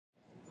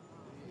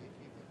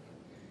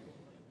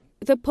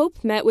The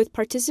Pope met with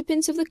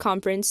participants of the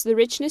conference The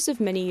Richness of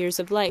Many Years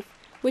of Life,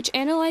 which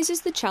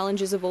analyzes the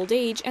challenges of old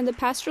age and the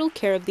pastoral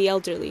care of the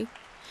elderly.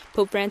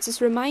 Pope Francis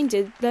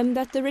reminded them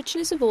that the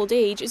richness of old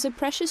age is a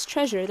precious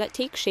treasure that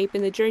takes shape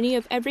in the journey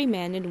of every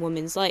man and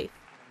woman's life.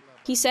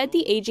 He said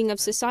the aging of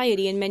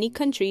society in many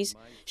countries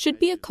should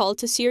be a call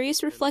to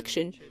serious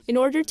reflection in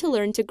order to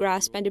learn to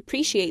grasp and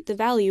appreciate the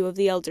value of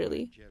the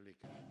elderly.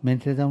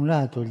 Mentre da un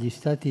lato gli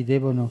Stati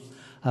devono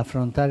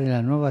affrontare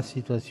la nuova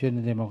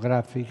situazione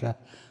demografica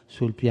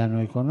sul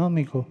piano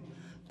economico,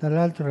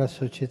 dall'altro la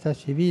società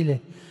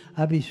civile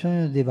ha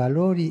bisogno di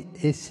valori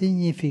e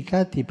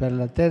significati per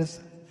la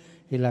terza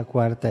e la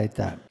quarta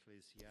età.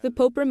 The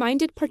Pope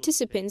reminded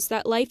participants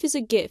that life is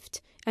a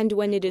gift, and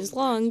when it is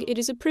long, it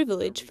is a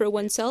privilege for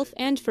oneself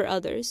and for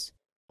others.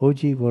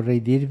 Oggi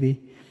vorrei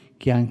dirvi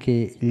che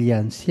anche gli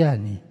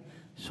anziani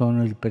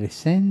sono il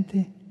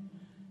presente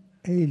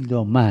e il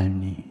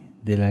domani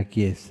della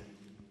Chiesa.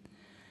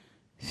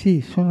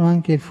 Sì, sono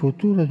anche il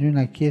futuro di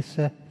una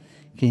Chiesa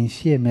che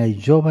insieme ai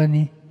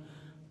giovani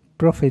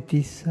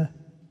profetizza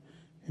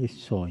e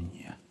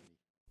sogna.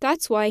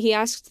 That's why he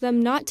asked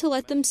them not to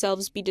let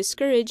themselves be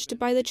discouraged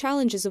by the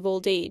challenges of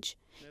old age.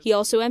 He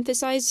also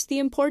emphasized the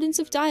importance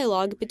of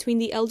dialogue between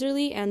the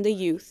elderly and the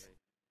youth.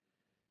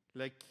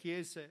 La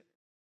Chiesa